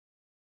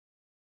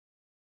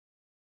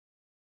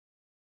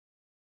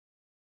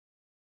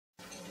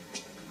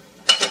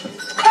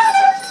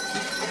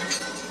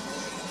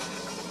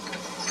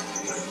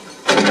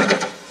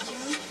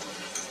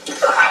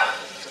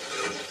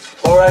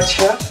Alright,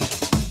 chef.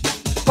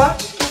 What?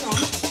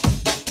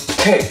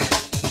 Cake.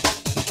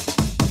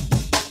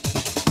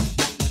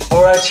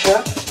 Alright,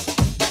 chef.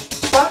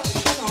 What?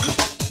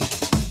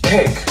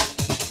 Cake.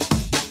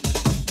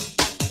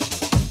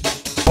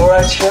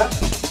 Alright, chef.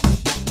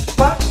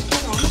 What?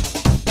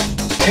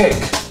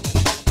 Cake.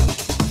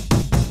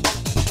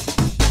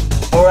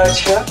 Alright,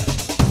 chef.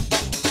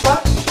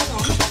 What?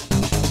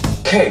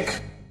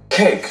 Cake.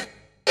 Cake.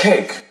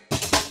 Cake.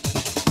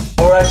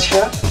 Alright,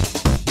 chef.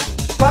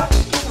 What?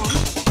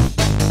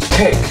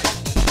 Cake.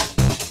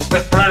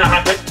 With banana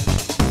habit.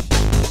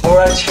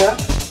 Alright, chef.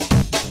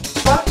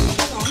 What?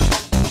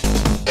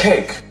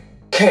 Cake.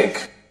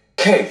 Cake.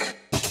 Cake.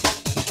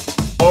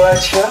 Alright,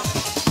 chef.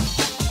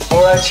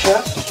 Alright,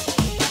 chef.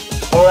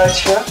 Alright,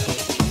 chef.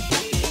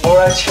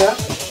 Alright, chef.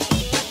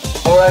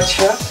 Alright,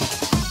 chef.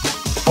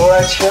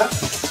 Alright, chef.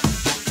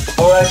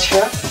 Alright,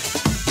 chef.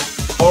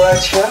 Alright,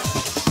 chef.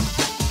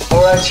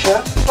 Alright,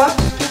 chef. What?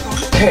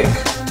 Cake.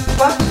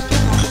 What?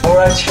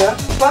 Alright, chef.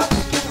 What?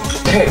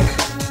 Cake.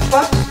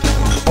 What?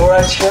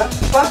 Alright, chef.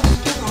 What?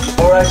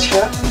 Alright,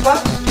 chef.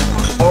 What?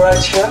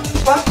 Alright, chef.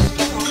 What?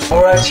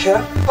 Alright,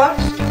 chef. What?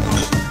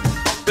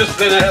 Miss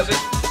Banana has it.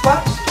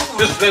 What?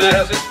 Miss Banana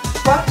has it.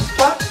 What?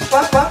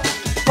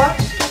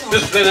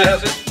 Miss Banana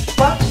has it.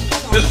 What?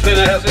 Miss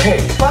Banana has it.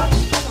 Cake. What?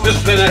 Miss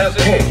Banana has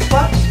it. Cake.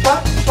 What?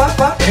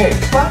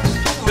 Cake. What?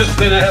 Miss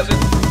Banana has it.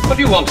 What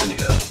do you want in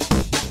here?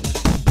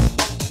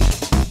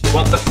 You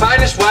want the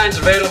finest wines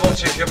available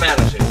to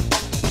humanity.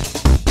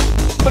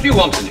 What do you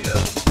want in here?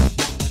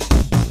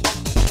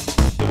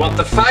 We want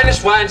the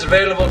finest wines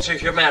available to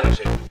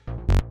humanity.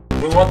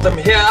 We want them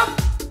here.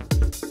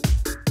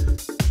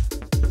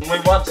 And we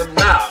want them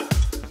now.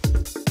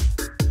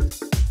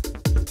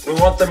 We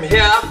want them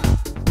here.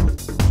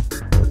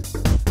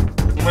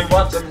 And we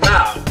want them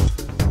now.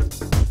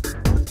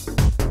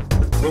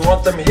 We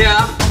want them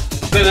here.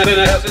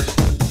 Banana has it.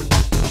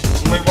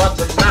 And we want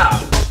them now.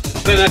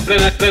 Banana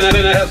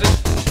has it.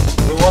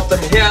 We want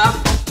them here.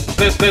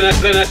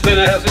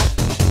 Banana has it.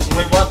 And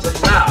we want them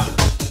now.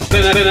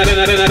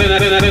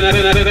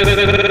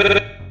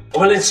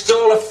 We'll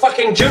install a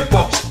fucking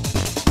jukebox.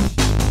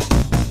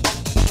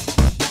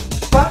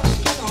 What?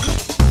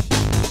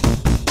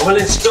 We'll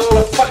install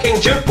a fucking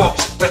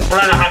jukebox with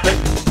banana habit.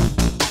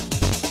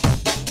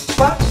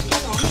 What?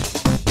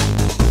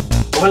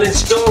 We'll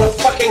install a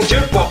fucking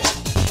jukebox.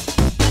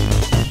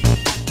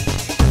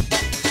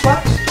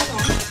 What?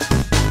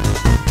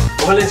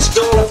 We'll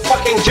install a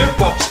fucking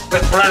jukebox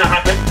with banana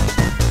habit.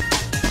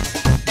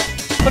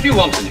 What do you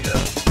want in here?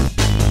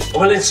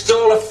 We'll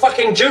install a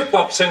fucking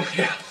jukebox in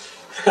here.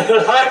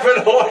 And I have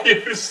an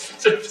audience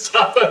to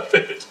some of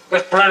it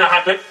with banana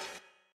habit.